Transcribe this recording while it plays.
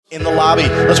In the lobby.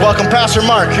 Let's welcome Pastor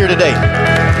Mark here today.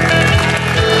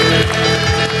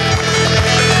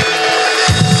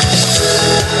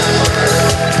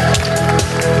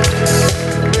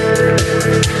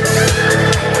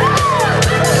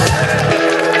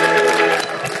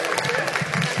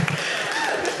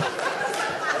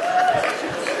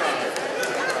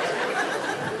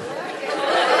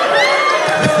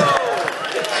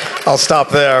 I'll stop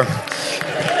there.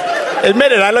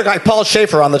 Admit it, I look like Paul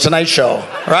Schaefer on The Tonight Show,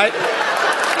 right?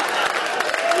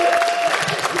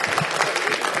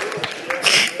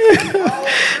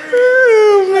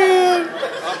 Oh, man.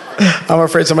 I'm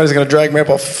afraid somebody's going to drag me up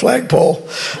a flagpole.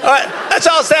 All right, let's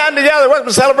all stand together. Welcome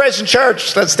to Celebration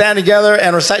Church. Let's stand together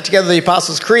and recite together the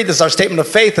Apostles' Creed. This is our statement of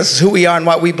faith. This is who we are and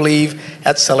what we believe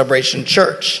at Celebration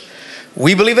Church.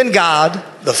 We believe in God,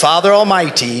 the Father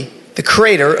Almighty, the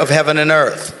creator of heaven and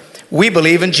earth. We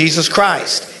believe in Jesus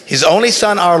Christ, his only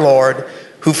Son, our Lord,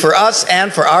 who for us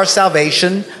and for our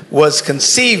salvation was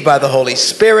conceived by the Holy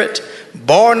Spirit,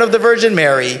 born of the Virgin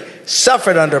Mary,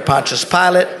 suffered under Pontius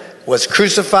Pilate, was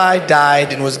crucified,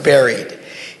 died, and was buried.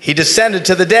 He descended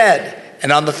to the dead,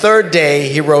 and on the third day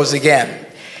he rose again.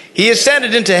 He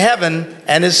ascended into heaven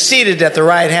and is seated at the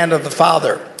right hand of the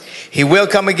Father. He will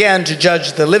come again to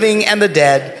judge the living and the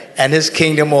dead, and his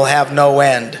kingdom will have no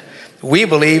end. We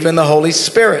believe in the Holy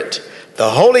Spirit,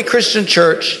 the holy Christian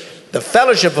church, the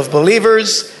fellowship of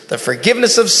believers, the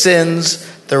forgiveness of sins,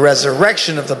 the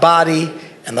resurrection of the body,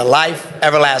 and the life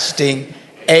everlasting.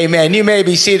 Amen. You may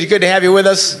be seated. Good to have you with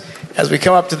us as we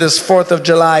come up to this 4th of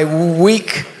July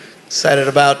week. Excited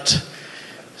about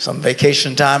some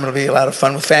vacation time. It'll be a lot of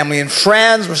fun with family and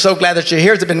friends. We're so glad that you're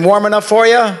here. Has it been warm enough for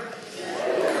you?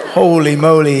 Holy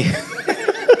moly.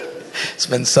 It's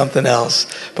been something else.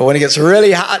 But when it gets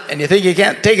really hot and you think you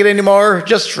can't take it anymore,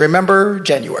 just remember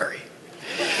January.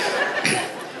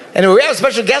 Anyway, we have a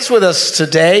special guest with us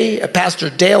today, Pastor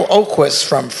Dale Oquist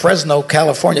from Fresno,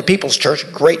 California People's Church.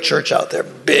 Great church out there.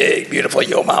 Big, beautiful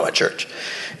Yo Mama church.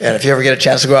 And if you ever get a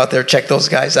chance to go out there, check those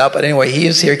guys out. But anyway, he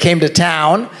is here. He came to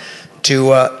town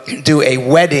to do a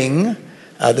wedding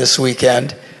this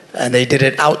weekend, and they did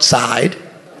it outside.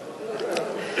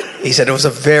 He said it was a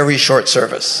very short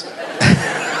service.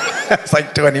 It's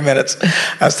like 20 minutes.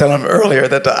 I was telling him earlier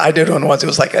that I did one once. It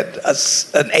was like an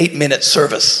 8-minute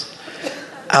service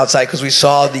outside because we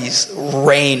saw these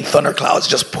rain thunderclouds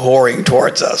just pouring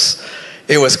towards us.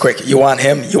 It was quick. You want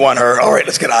him? You want her? All right,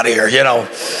 let's get out of here, you know.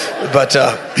 But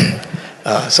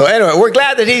so anyway, we're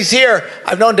glad that he's here.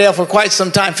 I've known Dale for quite some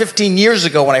time. 15 years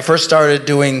ago when I first started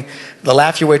doing the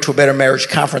Laugh Your Way to a Better Marriage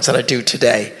conference that I do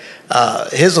today.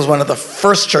 His was one of the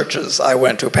first churches I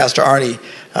went to. Pastor Arnie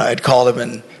had called him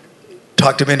and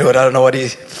talked him into it. I don't know what he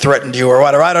threatened you or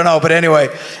whatever. I don't know. But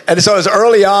anyway, and so it was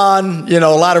early on, you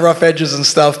know, a lot of rough edges and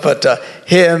stuff. But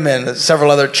him and several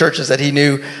other churches that he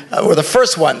knew were the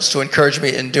first ones to encourage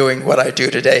me in doing what I do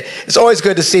today. It's always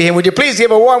good to see him. Would you please give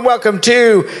a warm welcome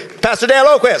to Pastor Dale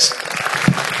Oquist.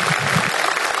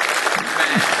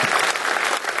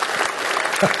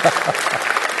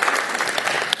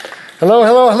 Hello,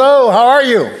 hello, hello. How are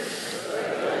you?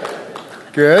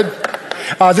 Good.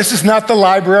 This is not the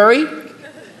library,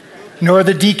 nor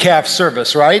the decaf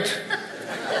service, right?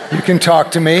 You can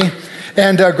talk to me.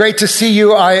 And great to see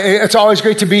you. It's always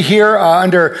great to be here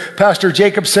under Pastor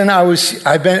Jacobson. I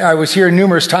was here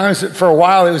numerous times. For a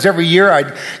while, it was every year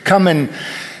I'd come and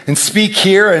speak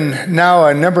here, and now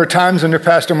a number of times under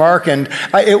Pastor Mark. And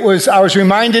I was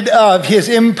reminded of his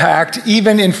impact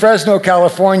even in Fresno,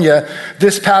 California,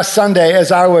 this past Sunday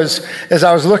as I was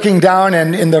looking down,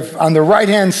 and on the right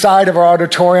hand side of our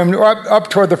auditorium, up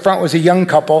toward the front, was a young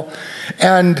couple,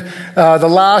 and the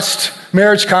last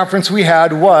marriage conference we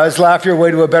had was Laugh Your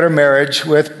Way to a Better Marriage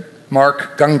with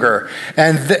Mark Gungor,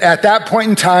 and at that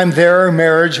point in time, their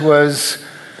marriage was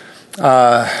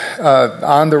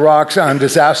on the rocks, on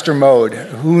disaster mode.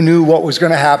 Who knew what was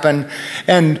going to happen?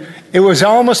 And it was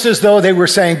almost as though they were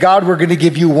saying, God, we're going to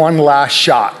give you one last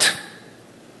shot.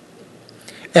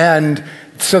 And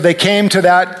so they came to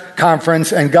that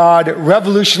conference, and God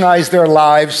revolutionized their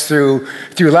lives through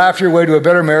Laugh Your Way to a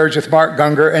Better Marriage with Mark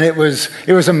Gungor, and it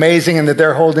was amazing, and that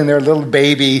they're holding their little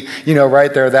baby, you know,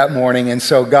 right there that morning. And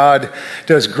so God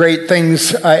does great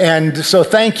things, and so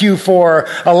thank you for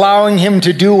allowing him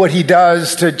to do what he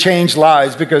does to change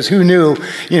lives, because who knew,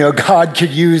 you know, God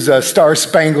could use a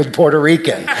star-spangled Puerto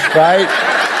Rican, right?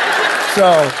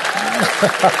 So.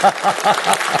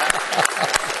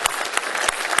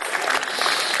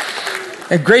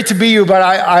 And great to be you, but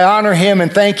I honor him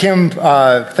and thank him.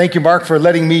 Thank you, Mark, for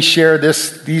letting me share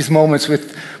these moments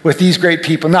with these great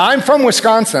people. Now, I'm from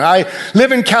Wisconsin. I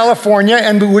live in California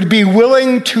and would be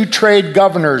willing to trade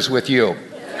governors with you.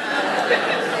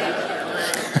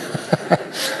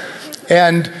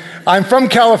 And I'm from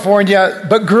California,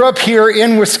 but grew up here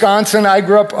in Wisconsin.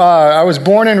 I was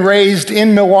born and raised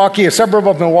in Milwaukee, a suburb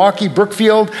of Milwaukee,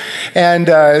 Brookfield, and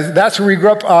that's where we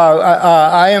grew up.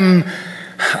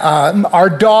 Our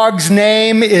dog's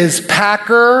name is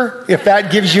Packer, if that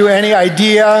gives you any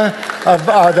idea of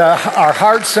our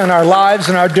hearts and our lives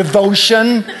and our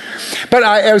devotion. But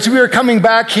as we were coming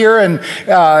back here, and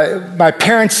my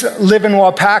parents live in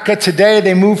Waupaca today.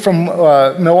 They moved from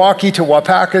Milwaukee to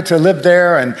Waupaca to live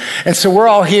there, and so we're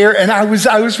all here. And I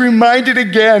was reminded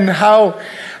again how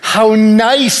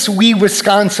nice we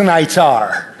Wisconsinites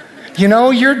are. You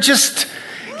know,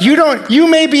 you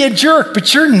may be a jerk,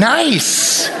 but you're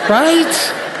nice,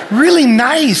 right? Really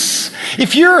nice.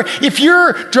 If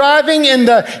you're driving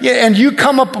and you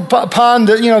come upon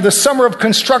the summer of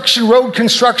construction, road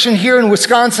construction here in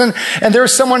Wisconsin, and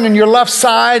there's someone on your left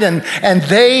side and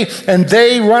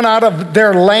they run out of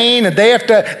their lane and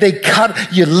they cut,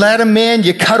 you let them in,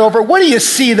 you cut over. What do you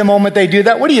see the moment they do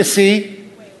that? What do you see?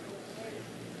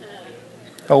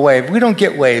 A wave. We don't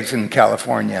get waves in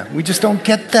California. We just don't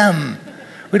get them.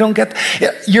 We don't get.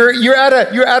 We're at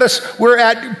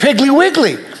Piggly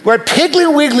Wiggly. We're at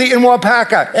Piggly Wiggly in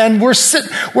Waupaca, and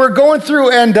we're going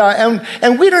through, and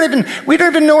we don't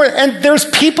even know it. And there's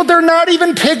people, they're not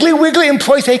even Piggly Wiggly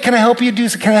employees. Hey, can I help you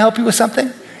with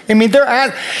something? I mean,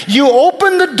 you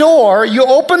open the door,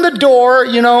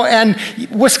 and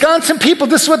Wisconsin people,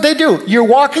 this is what they do. You're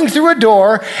walking through a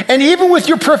door, and even with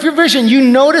your peripheral vision, you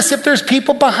notice if there's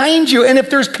people behind you. And if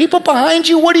there's people behind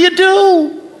you, what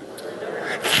do?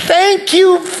 Thank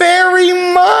you very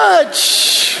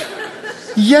much.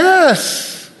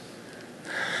 Yes.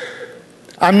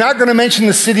 I'm not going to mention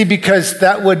the city because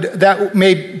that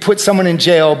may put someone in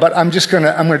jail, but I'm going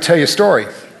to tell you a story.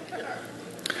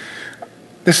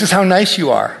 This is how nice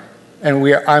you are. And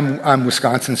I'm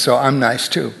Wisconsin, so I'm nice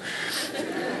too.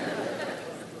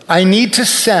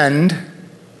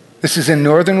 This is in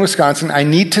northern Wisconsin. I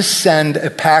need to send a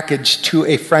package to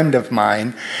a friend of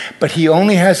mine, but he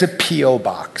only has a P.O.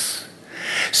 box.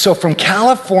 So from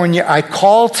California, I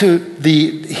call to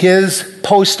his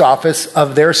post office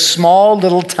of their small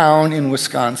little town in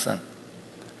Wisconsin.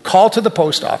 Call to the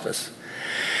post office.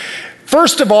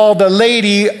 First of all, the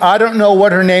lady, I don't know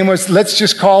what her name was. Let's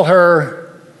just call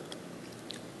her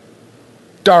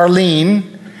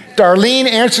Darlene. Darlene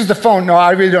answers the phone. No,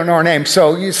 I really don't know her name.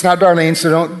 So it's not Darlene, so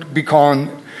don't be calling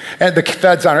the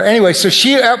feds on her. Anyway, so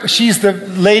she's the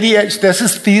lady.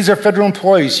 These are federal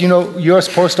employees, U.S.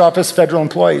 Post Office federal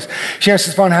employees. She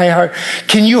answers the phone. Hi,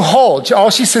 can you hold? All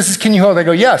she says is, can you hold? I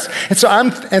go, yes.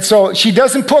 And so she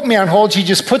doesn't put me on hold. She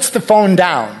just puts the phone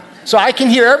down. So I can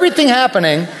hear everything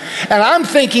happening, and I'm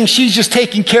thinking she's just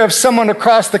taking care of someone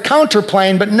across the counter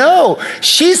playing, but no,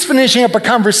 she's finishing up a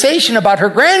conversation about her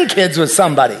grandkids with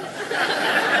somebody.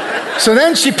 So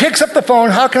then she picks up the phone.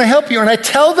 How can I help you? And I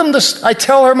tell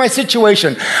her my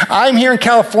situation. I'm here in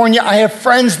California. I have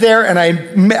friends there, and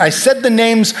I said the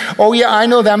names. Oh yeah, I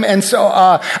know them. And so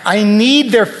I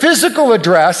need their physical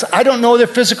address. I don't know their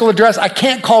physical address. I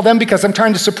can't call them because I'm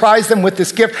trying to surprise them with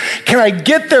this gift. Can I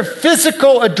get their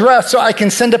physical address so I can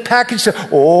send a package?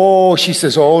 She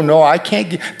says, oh no, I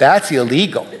can't. That's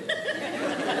illegal.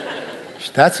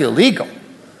 That's illegal.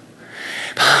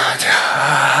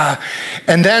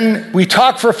 And then we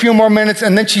talk for a few more minutes,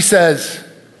 and then she says,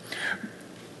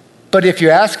 but if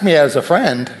you ask me as a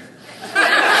friend.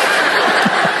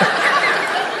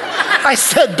 I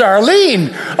said,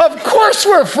 Darlene, of course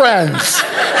we're friends.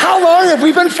 How long have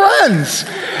we been friends?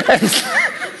 And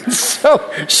so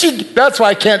that's why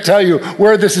I can't tell you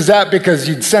where this is at because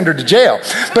you'd send her to jail.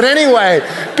 But anyway,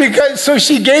 so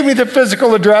she gave me the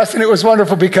physical address, and it was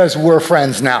wonderful because we're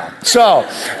friends now. So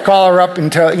call her up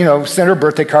and send her a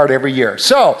birthday card every year.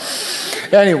 So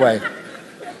anyway.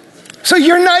 So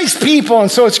you're nice people, and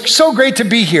so it's so great to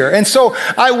be here. And so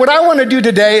what I want to do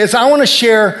today is I want to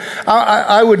share.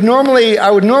 I would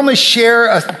normally share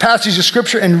a passage of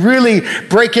Scripture and really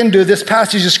break into this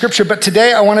passage of Scripture. But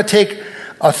today I want to take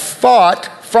a thought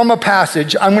from a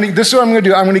passage. This is what I'm going to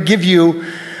do. I'm going to give you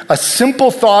a simple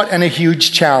thought and a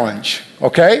huge challenge.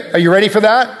 Okay? Are you ready for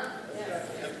that?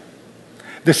 Yes.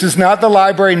 This is not the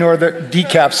library nor the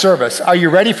decaf service. Are you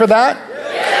ready for that?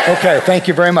 Yes. Okay, thank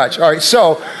you very much. All right,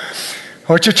 so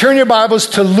I want you to turn your Bibles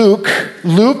to Luke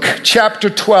chapter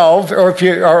 12,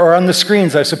 or on the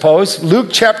screens, I suppose. Luke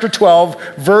chapter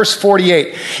 12, verse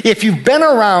 48. If you've been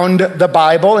around the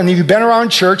Bible and if you've been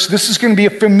around church, this is going to be a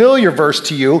familiar verse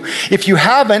to you. If you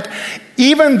haven't,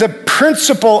 even the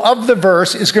principle of the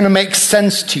verse is going to make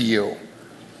sense to you.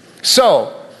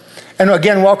 So, And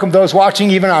again, welcome those watching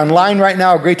even online right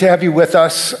now. Great to have you with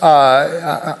us.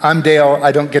 I'm Dale.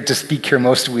 I don't get to speak here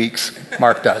most weeks.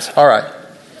 Mark does. All right.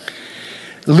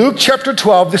 Luke chapter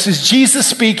 12, this is Jesus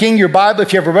speaking. Your Bible,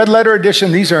 if you have a red letter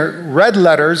edition, these are red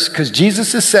letters because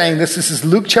Jesus is saying this. This is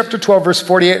Luke chapter 12, verse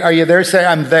 48. Are you there? Say,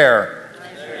 I'm there.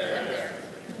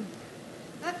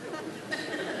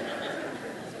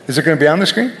 Is it going to be on the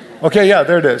screen? Okay, yeah,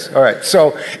 there it is. All right.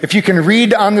 So if you can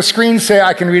read on the screen, say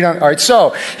I can read on. All right. So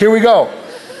here we go.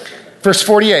 Verse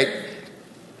 48.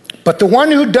 But the one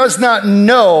who does not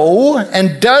know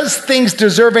and does things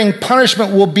deserving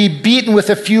punishment will be beaten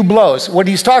with a few blows. What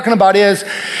he's talking about is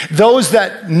those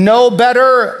that know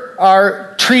better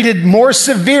are treated more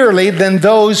severely than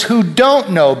those who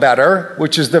don't know better,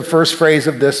 which is the first phrase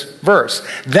of this verse.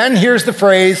 Then here's the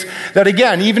phrase that,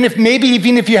 again, even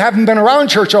if you haven't been around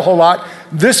church a whole lot,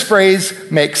 this phrase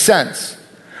makes sense.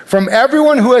 From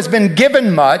everyone who has been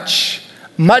given much,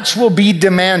 much will be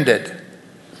demanded.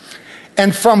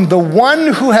 And from the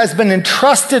one who has been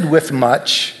entrusted with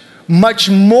much, much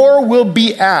more will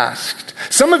be asked.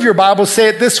 Some of your Bibles say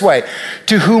it this way: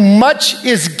 to whom much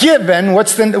is given,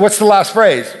 what's the last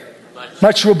phrase?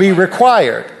 Much will be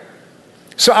required.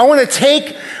 So I want to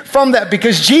take from that,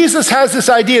 because Jesus has this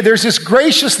idea, there's this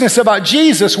graciousness about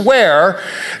Jesus where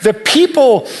the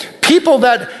people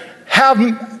that have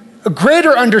a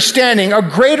greater understanding, a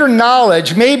greater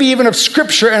knowledge, maybe even of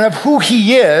Scripture and of who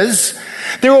He is,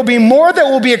 there will be more that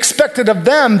will be expected of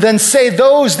them than, say,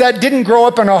 those that didn't grow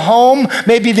up in a home.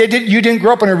 Maybe you didn't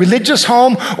grow up in a religious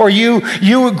home, or you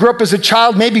grew up as a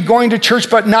child, maybe going to church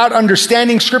but not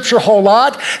understanding Scripture a whole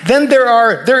lot. Then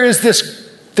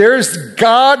there's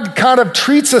God kind of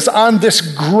treats us on this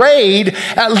grade,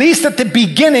 at least at the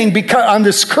beginning, on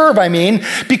this curve,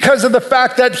 because of the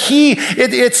fact that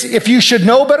it's if you should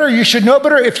know better, you should know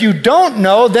better. If you don't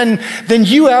know, then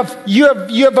you have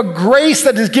a grace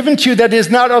that is given to you that is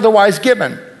not otherwise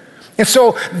given. And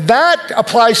so that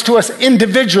applies to us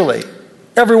individually,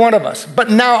 every one of us. But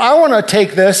now I want to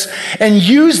take this and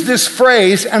use this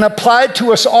phrase and apply it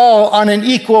to us all on an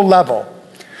equal level.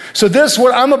 So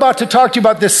what I'm about to talk to you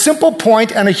about, this simple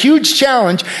point and a huge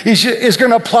challenge, is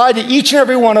going to apply to each and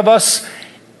every one of us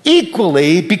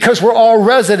equally, because we're all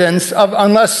residents of,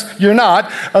 unless you're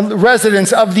not,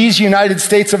 residents of these United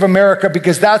States of America,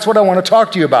 because that's what I want to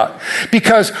talk to you about.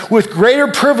 Because with greater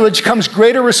privilege comes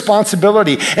greater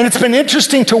responsibility. And it's been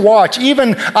interesting to watch.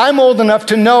 Even I'm old enough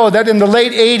to know that in the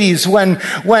late 80s,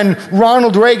 when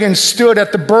Ronald Reagan stood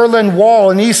at the Berlin Wall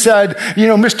and he said,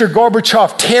 Mr.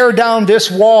 Gorbachev, tear down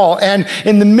this wall. And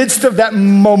in the midst of that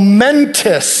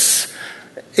momentous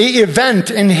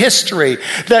event in history,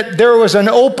 that there was an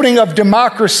opening of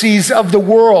democracies of the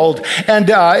world, and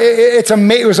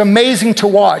it was amazing to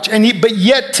watch. But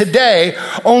yet today,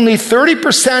 only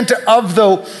 30% of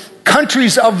the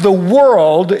countries of the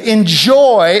world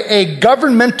enjoy a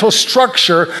governmental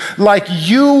structure like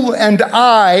you and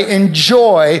I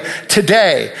enjoy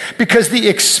today, because the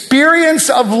experience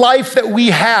of life that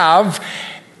we have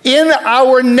in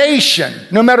our nation,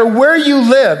 no matter where you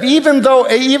live, even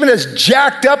as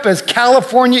jacked up as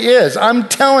California is, I'm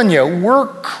telling you, we're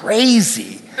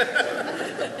crazy.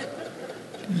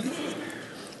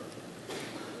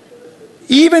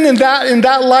 Even in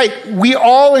that light, we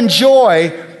all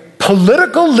enjoy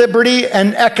political liberty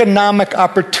and economic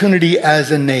opportunity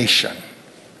as a nation.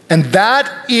 And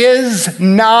that is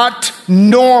not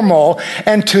normal.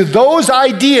 And to those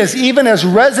ideas, even as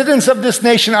residents of this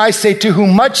nation, I say, to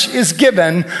whom much is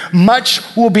given, much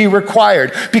will be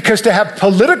required. Because to have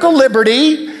political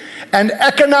liberty and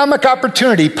economic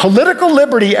opportunity,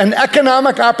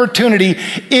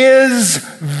 is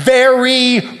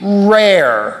very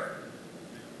rare.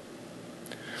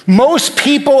 Most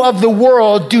people of the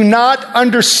world do not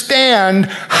understand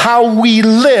how we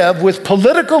live with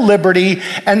political liberty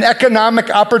and economic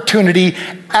opportunity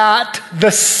at the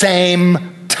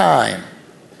same time.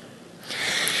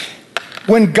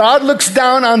 When God looks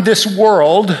down on this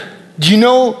world, do you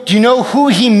know who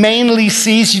He mainly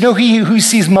sees? Do you know who He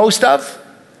sees most of?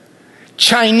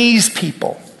 Chinese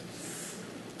people.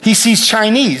 He sees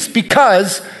Chinese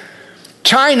because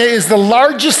China is the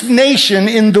largest nation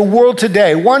in the world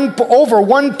today, over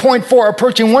 1.4,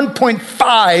 approaching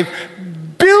 1.5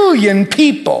 billion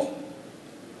people.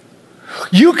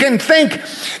 You can think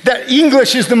that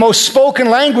English is the most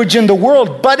spoken language in the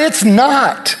world, but it's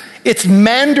not. It's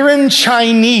Mandarin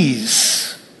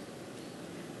Chinese.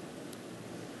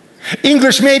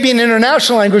 English may be an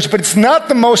international language, but it's not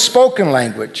the most spoken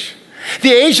language.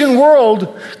 The Asian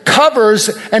world covers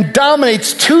and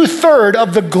dominates 2/3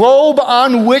 of the globe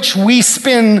on which we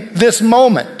spin this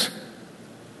moment.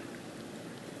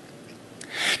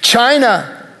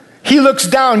 China,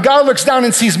 God looks down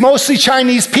and sees mostly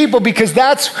Chinese people because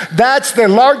that's the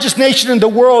largest nation in the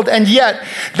world, and yet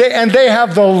they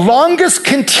have the longest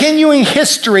continuing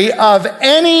history of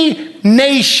any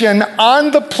nation on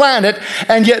the planet,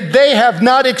 and yet they have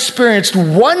not experienced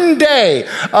one day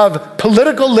of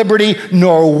political liberty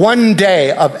nor one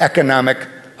day of economic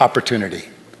opportunity.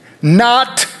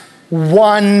 Not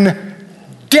one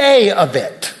day of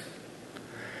it.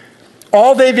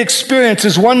 All they've experienced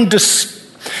is one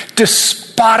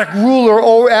despotic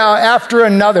ruler after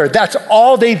another. That's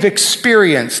all they've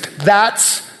experienced.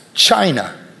 That's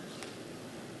China.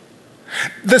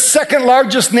 The second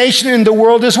largest nation in the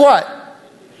world is what?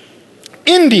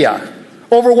 India.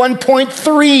 Over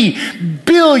 1.3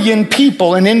 billion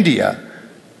people in India.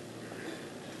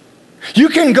 You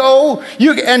can go,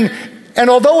 and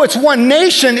although it's one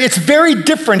nation, it's very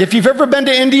different. If you've ever been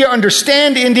to India,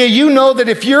 understand India, you know that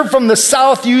if you're from the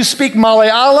south, you speak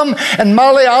Malayalam, and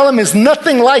Malayalam is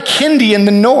nothing like Hindi in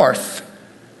the north.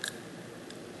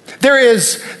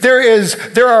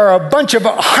 There are a bunch of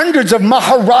hundreds of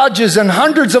maharajas and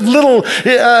hundreds of little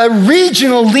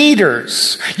regional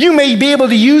leaders. You may be able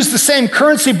to use the same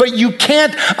currency, but you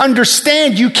can't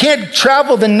understand. You can't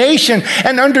travel the nation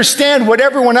and understand what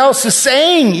everyone else is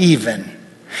saying even.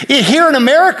 Here in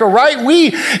America, right,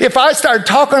 if I start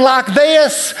talking like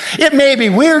this, it may be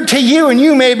weird to you, and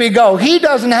you maybe go, he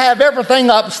doesn't have everything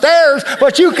upstairs,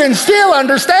 but you can still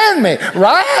understand me,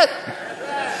 right?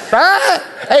 Right?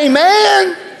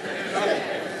 Amen?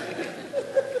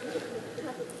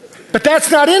 But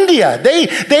that's not India. They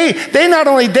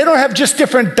don't have just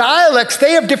different dialects,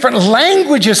 they have different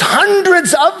languages,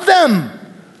 hundreds of them.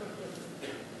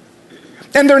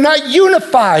 And they're not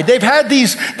unified. They've had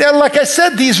like I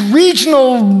said, these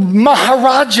regional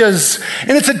maharajas,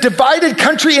 and it's a divided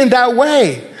country in that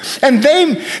way. And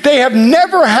they have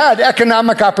never had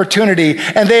economic opportunity,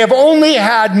 and they have only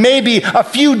had maybe a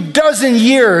few dozen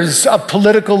years of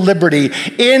political liberty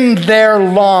in their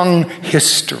long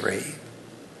history.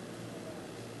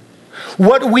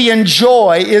 What we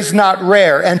enjoy is not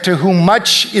rare, and to whom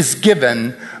much is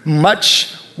given,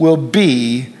 much will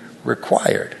be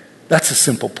required. That's a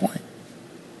simple point.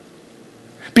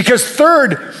 Because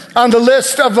third on the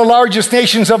list of the largest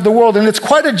nations of the world, and it's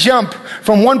quite a jump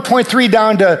from 1.3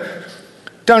 down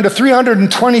to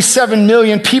 327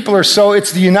 million people or so,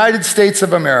 it's the United States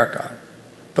of America,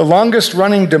 the longest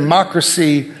running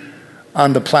democracy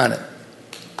on the planet.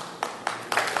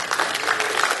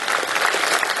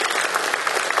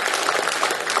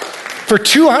 For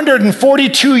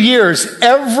 242 years,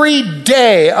 every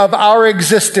day of our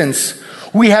existence,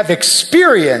 we have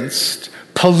experienced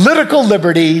political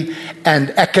liberty and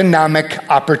economic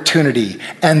opportunity.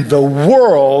 And the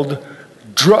world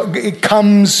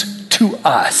comes to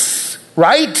us,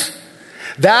 right?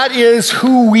 That is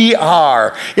who we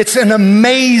are. It's an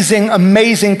amazing,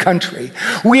 amazing country.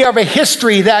 We have a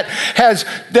history that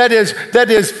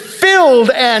is filled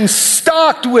and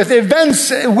stocked with events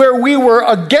where we were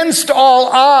against all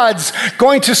odds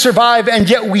going to survive, and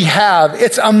yet we have.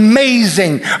 It's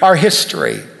amazing, our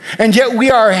history. And yet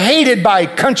we are hated by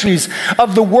countries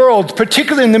of the world,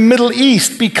 particularly in the Middle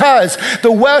East, because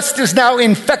the West is now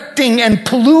infecting and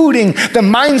polluting the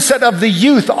mindset of the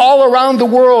youth all around the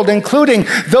world, including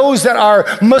those that are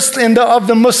of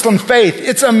the Muslim faith.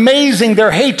 It's amazing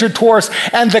their hatred towards us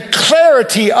and the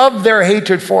clarity of their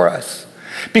hatred for us.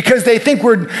 Because they think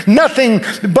we're nothing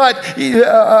but,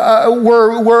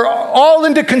 we're all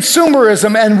into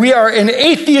consumerism, and we are an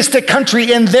atheistic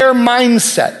country in their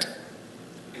mindset.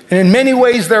 And in many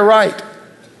ways, they're right.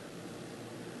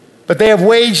 But they have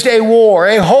waged a war,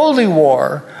 a holy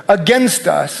war, against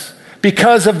us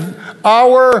because of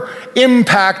our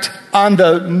impact on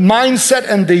the mindset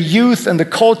and the youth and the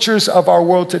cultures of our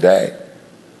world today.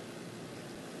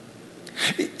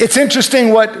 It's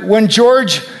interesting when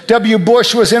George W.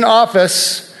 Bush was in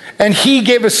office, and he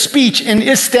gave a speech in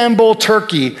Istanbul,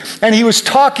 Turkey, and he was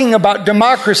talking about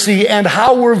democracy and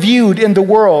how we're viewed in the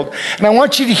world. And I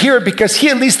want you to hear it because he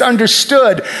at least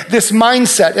understood this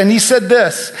mindset. And he said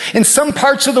this: in some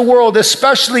parts of the world,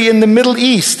 especially in the Middle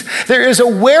East, there is a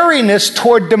wariness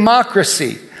toward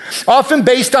democracy, often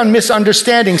based on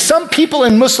misunderstanding. Some people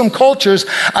in Muslim cultures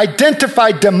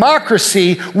identify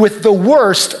democracy with the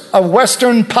worst of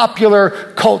Western popular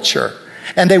culture,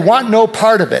 and they want no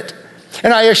part of it.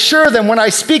 And I assure them, when I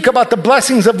speak about the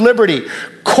blessings of liberty,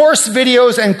 coarse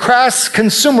videos and crass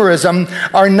consumerism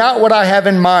are not what I have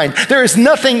in mind. There is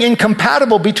nothing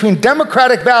incompatible between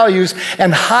democratic values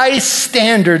and high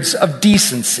standards of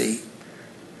decency.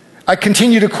 I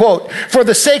continue to quote, "For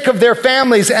the sake of their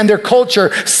families and their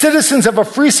culture, citizens of a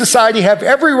free society have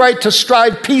every right to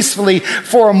strive peacefully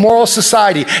for a moral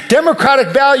society. Democratic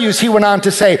values," he went on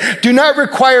to say, "do not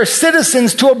require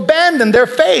citizens to abandon their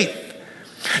faith.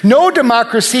 No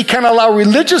democracy can allow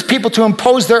religious people to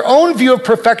impose their own view of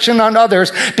perfection on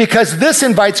others, because this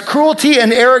invites cruelty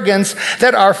and arrogance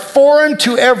that are foreign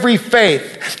to every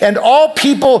faith. And all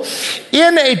people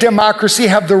in a democracy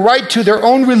have the right to their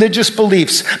own religious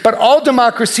beliefs. But all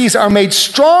democracies are made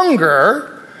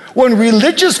stronger when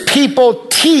religious people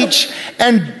teach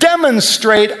and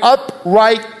demonstrate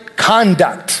upright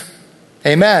conduct."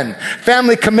 Amen.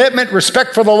 Family commitment,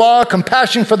 respect for the law,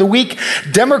 compassion for the weak.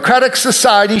 Democratic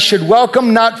society should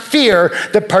welcome, not fear,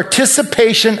 the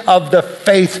participation of the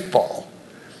faithful.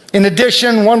 In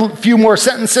addition, few more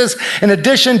sentences. In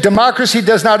addition, democracy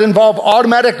does not involve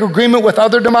automatic agreement with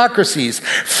other democracies.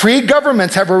 Free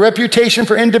governments have a reputation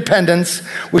for independence,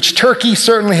 which Turkey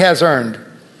certainly has earned.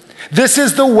 This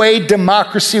is the way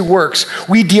democracy works.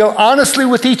 We deal honestly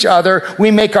with each other,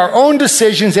 we make our own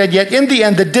decisions, and yet in the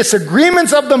end, the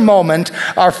disagreements of the moment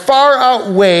are far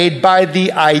outweighed by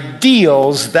the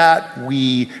ideals that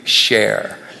we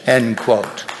share. End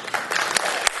quote.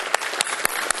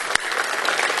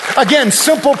 Again,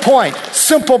 simple point.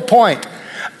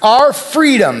 Our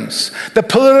freedoms, the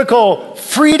political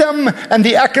freedom and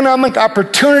the economic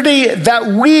opportunity that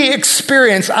we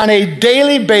experience on a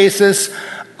daily basis,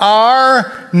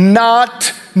 are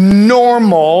not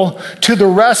normal to the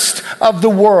rest of the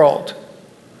world.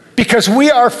 Because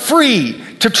we are free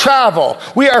to travel.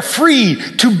 We are free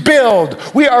to build.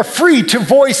 We are free to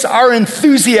voice our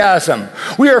enthusiasm.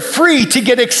 We are free to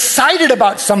get excited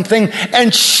about something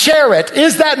and share it.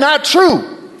 Is that not true?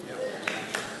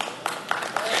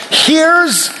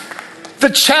 Here's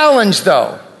the challenge,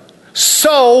 though.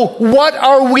 So, what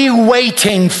are we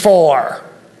waiting for?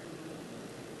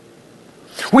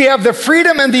 We have the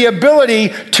freedom and the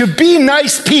ability to be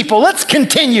nice people. Let's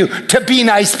continue to be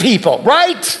nice people,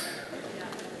 right?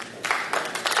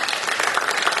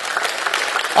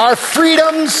 Our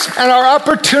freedoms and our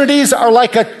opportunities are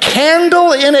like a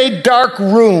candle in a dark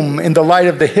room in the light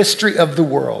of the history of the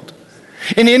world.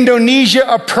 In Indonesia,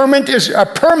 a permit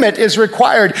is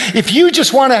required if you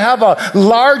just want to have a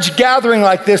large gathering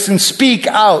like this and speak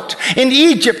out. In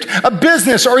Egypt, a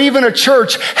business or even a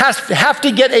church have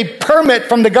to get a permit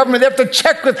from the government. They have to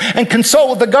check with and consult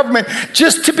with the government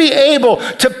just to be able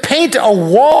to paint a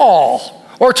wall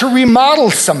or to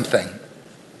remodel something.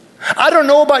 I don't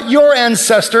know about your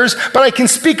ancestors, but I can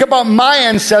speak about my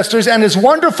ancestors, and as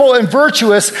wonderful and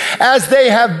virtuous as they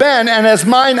have been, and as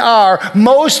mine are,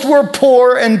 most were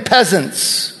poor and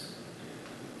peasants.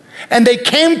 And they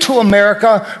came to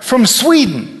America from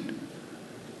Sweden.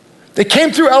 They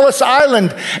came through Ellis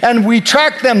Island, and we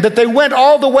tracked them that they went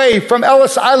all the way from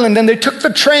Ellis Island, and they took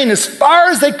the train as far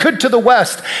as they could to the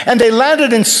west, and they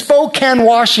landed in Spokane,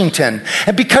 Washington.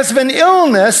 And because of an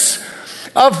illness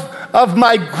of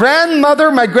my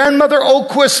grandmother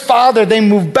Oquist's father, they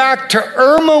moved back to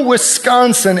Irma,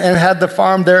 Wisconsin, and had the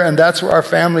farm there, and that's where our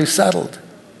family settled.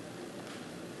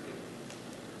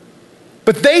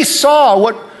 But they saw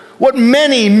what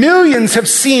many millions have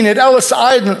seen at Ellis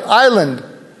Island,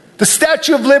 the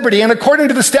Statue of Liberty. And according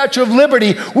to the Statue of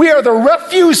Liberty, we are the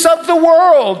refuse of the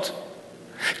world.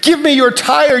 Give me your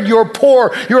tired, your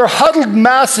poor, your huddled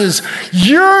masses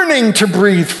yearning to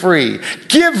breathe free.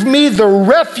 Give me the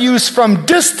refuse from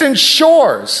distant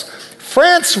shores.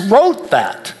 France wrote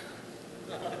that.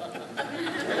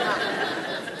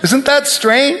 Isn't that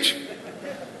strange?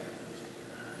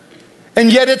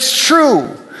 And yet it's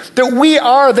true that we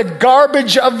are the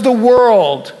garbage of the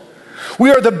world. We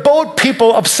are the boat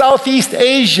people of Southeast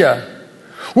Asia.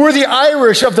 We're the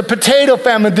Irish of the potato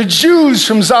famine, the Jews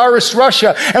from Tsarist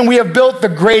Russia, and we have built the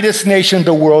greatest nation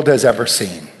the world has ever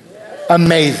seen.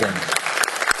 Amazing.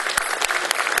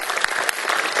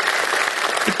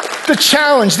 The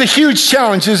challenge, the huge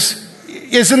challenge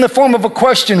is in the form of a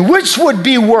question. Which would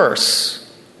be worse?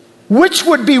 Which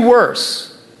would be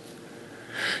worse?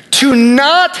 To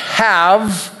not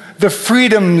have the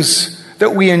freedoms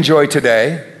that we enjoy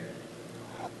today,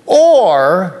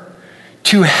 or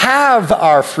to have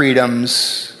our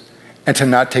freedoms and to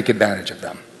not take advantage of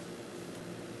them?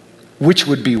 Which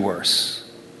would be worse?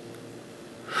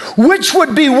 Which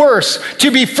would be worse?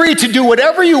 To be free to do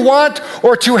whatever you want,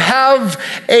 or to have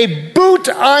a boot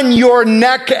on your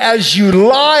neck as you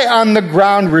lie on the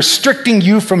ground, restricting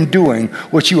you from doing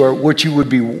what you'd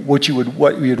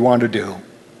want to do?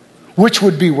 Which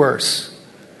would be worse?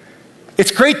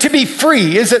 It's great to be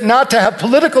free, is it not? To have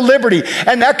political liberty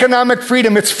and economic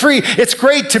freedom. It's free. It's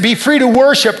great to be free to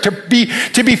worship, to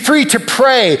be free to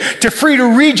pray, to free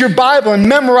to read your Bible and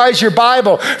memorize your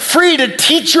Bible, free to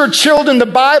teach your children the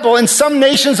Bible. In some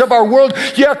nations of our world,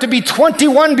 you have to be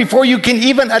 21 before you can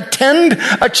even attend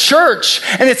a church,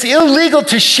 and it's illegal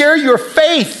to share your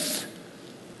faith.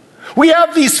 We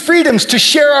have these freedoms to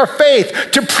share our faith,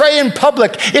 to pray in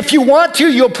public. If you want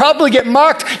to, you'll probably get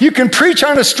mocked. You can preach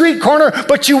on a street corner,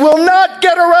 but you will not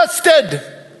get arrested.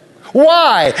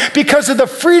 Why? Because of the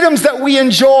freedoms that we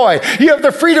enjoy. You have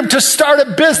the freedom to start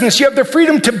a business. You have the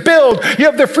freedom to build. You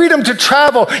have the freedom to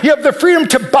travel. You have the freedom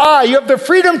to buy. You have the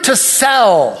freedom to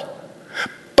sell.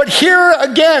 But here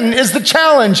again is the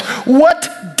challenge. What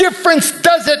difference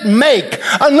does it make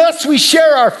unless we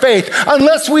share our faith,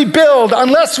 unless we build,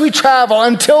 unless we travel,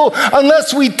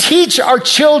 unless we teach our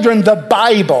children the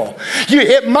Bible?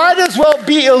 It might as well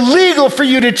be illegal for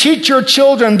you to teach your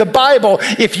children the Bible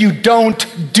if you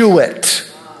don't do it.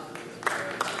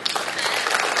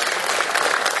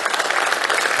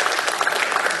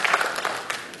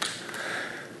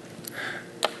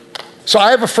 So I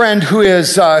have a friend who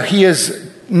is,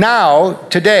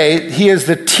 today, he is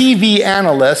the TV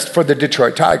analyst for the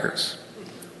Detroit Tigers.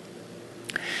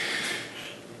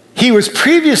 He was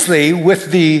previously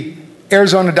with the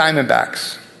Arizona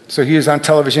Diamondbacks. So he was on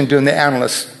television doing the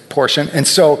analyst portion. And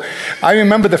so I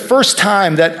remember the first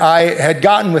time that I had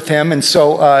gotten with him. And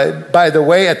so, by the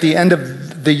way, at the end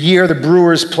of the year, the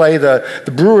Brewers play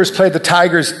the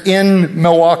Tigers in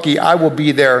Milwaukee. I will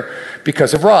be there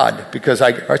because of Rod.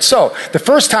 So the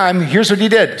first time, here's what he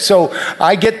did. So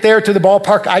I get there to the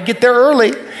ballpark. I get there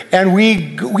early, and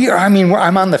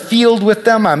I'm on the field with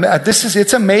them.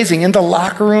 It's amazing. In the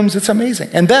locker rooms, it's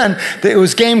amazing. And then it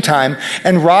was game time,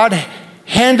 and Rod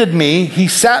he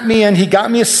sat me in, he got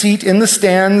me a seat in the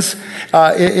stands,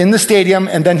 in the stadium,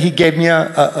 and then he gave me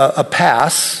a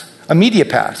pass, a media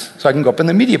pass, so I can go up in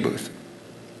the media booth.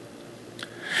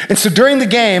 And so during the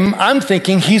game, I'm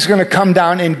thinking he's going to come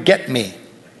down and get me.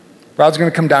 Rod's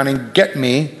going to come down and get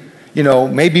me,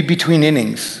 maybe between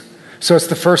innings. So it's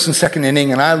the first and second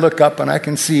inning, and I look up and I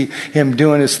can see him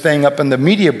doing his thing up in the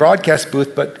media broadcast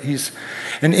booth, but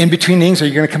and in between innings, are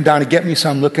you going to come down and get me?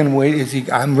 So I'm looking,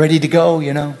 I'm ready to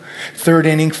go, Third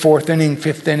inning, fourth inning,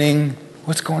 fifth inning.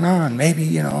 What's going on?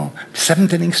 Maybe,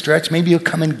 seventh inning stretch, maybe he'll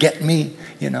come and get me,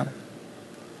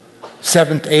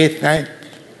 Seventh, eighth, ninth.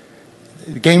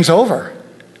 The game's over.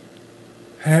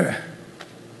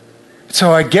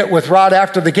 So I get with Rod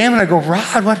after the game and I go,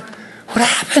 Rod, what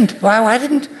happened? Why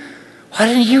didn't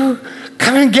you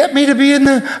come and get me to be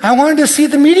I wanted to see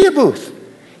the media booth.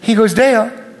 He goes,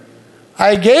 Dale,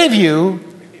 I gave you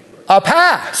a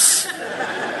pass.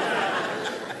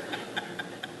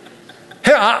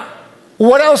 Hey,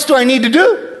 what else do I need to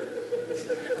do?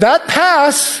 That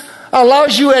pass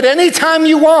allows you at any time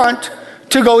you want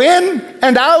to go in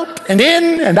and out and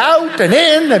in and out and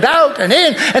in and out and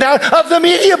in and out of the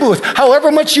media booth,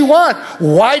 however much you want.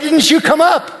 Why didn't you come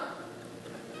up?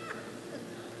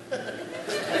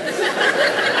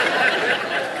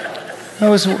 I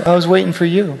was waiting for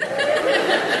you.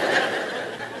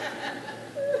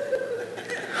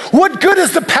 What good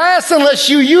is the pass unless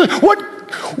you use what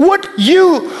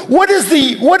is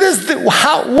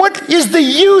the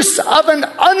use of an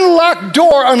unlocked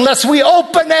door unless we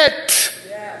open it?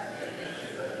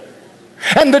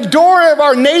 And the door of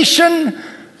our nation,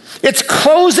 it's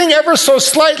closing ever so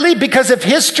slightly because if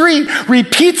history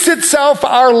repeats itself,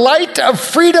 our light of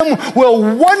freedom will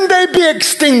one day be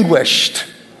extinguished.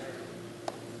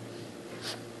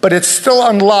 But it's still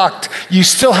unlocked. You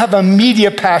still have a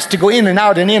media pass to go in and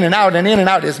out and in and out and in and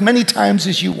out as many times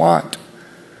as you want.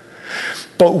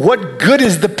 But what good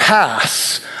is the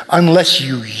pass unless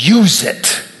you use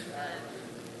it?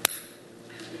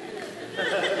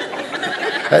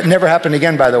 That never happened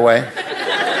again, by the way.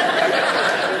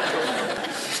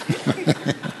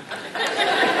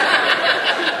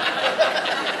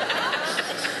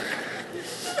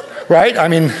 Right?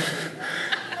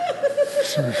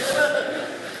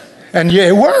 And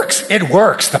it works. It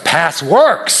works. The pass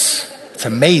works. It's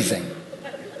amazing.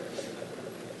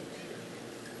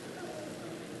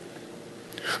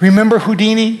 Remember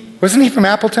Houdini? Wasn't he from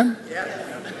Appleton? Yeah.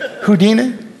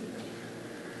 Houdini?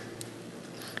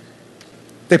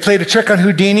 They played a trick on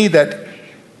Houdini that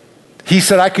he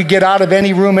said I could get out of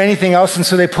any room, anything else, and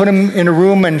so they put him in a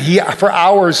room and he, for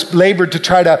hours, labored to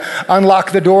try to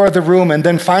unlock the door of the room, and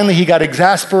then finally he got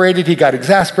exasperated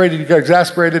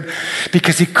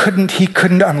because he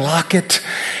couldn't unlock it,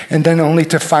 and then only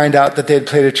to find out that they had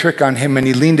played a trick on him, and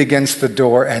he leaned against the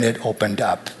door and it opened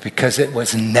up because it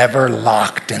was never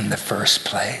locked in the first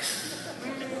place.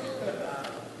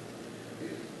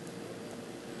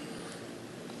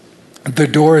 The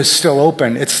door is still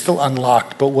open. It's still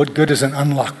unlocked. But what good is an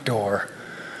unlocked door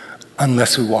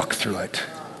unless we walk through it?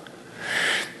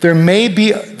 There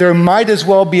might as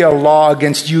well be a law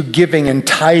against you giving and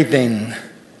tithing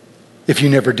if you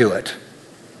never do it.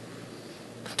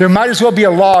 There might as well be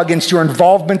a law against your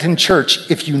involvement in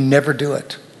church if you never do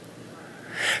it.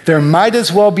 There might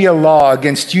as well be a law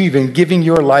against you even giving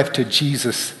your life to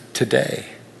Jesus today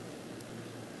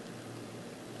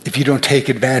if you don't take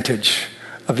advantage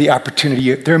of the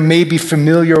opportunity. There may be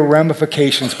familiar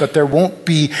ramifications, but there won't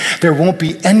be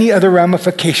any other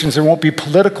ramifications. There won't be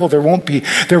political, there won't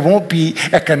be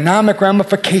economic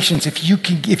ramifications if you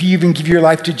even give your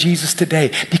life to Jesus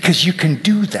today, because you can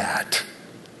do that.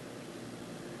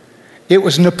 It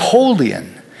was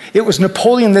Napoleon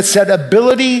that said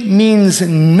ability means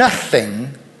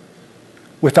nothing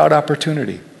without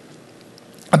opportunity.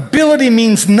 Ability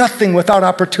means nothing without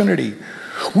opportunity.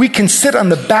 We can sit on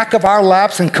the back of our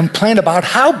laps and complain about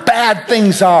how bad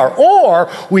things are, or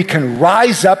we can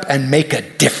rise up and make a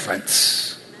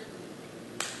difference.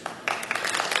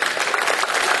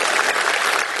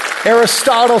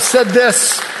 Aristotle said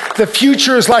this: the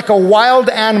future is like a wild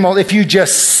animal. If you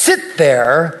just sit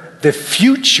there, the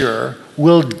future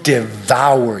will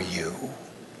devour you.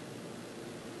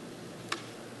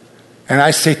 And I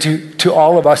say to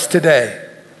all of us today,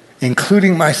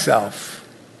 including myself,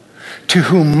 to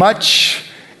whom much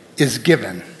is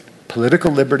given,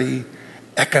 political liberty,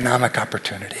 economic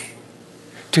opportunity,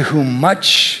 to whom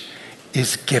much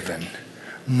is given,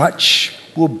 much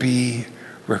will be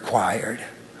required.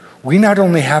 We not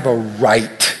only have a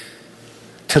right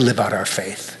to live out our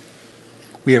faith,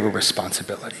 we have a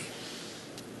responsibility.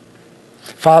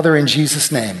 Father, in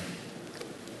Jesus' name,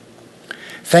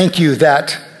 thank you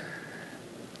that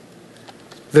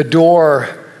the door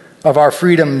of our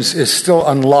freedoms is still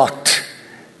unlocked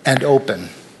and open.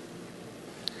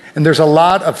 And there's a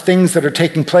lot of things that are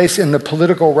taking place in the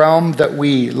political realm that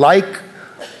we like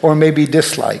or maybe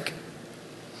dislike.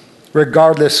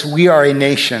 Regardless, we are a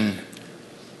nation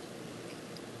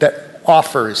that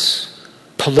offers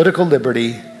political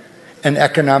liberty and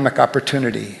economic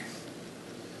opportunity.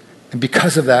 And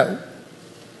because of that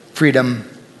freedom,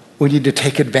 we need to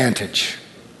take advantage.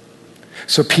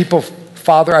 So people,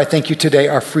 Father, I thank you today,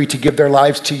 are free to give their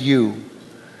lives to you.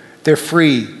 They're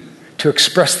free to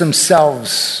express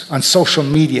themselves on social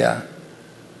media.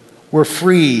 We're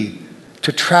free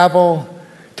to travel,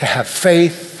 to have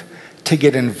faith, to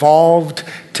get involved,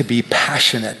 to be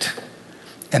passionate.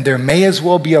 And there may as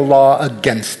well be a law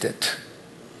against it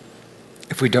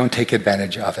if we don't take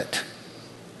advantage of it.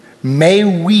 May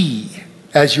we,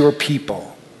 as your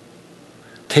people,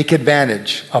 take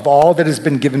advantage of all that has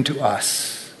been given to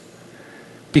us,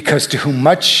 because to whom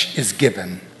much is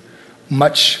given,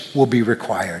 much will be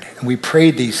required. And we pray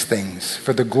these things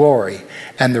for the glory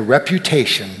and the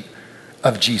reputation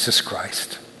of Jesus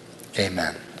Christ.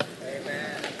 Amen.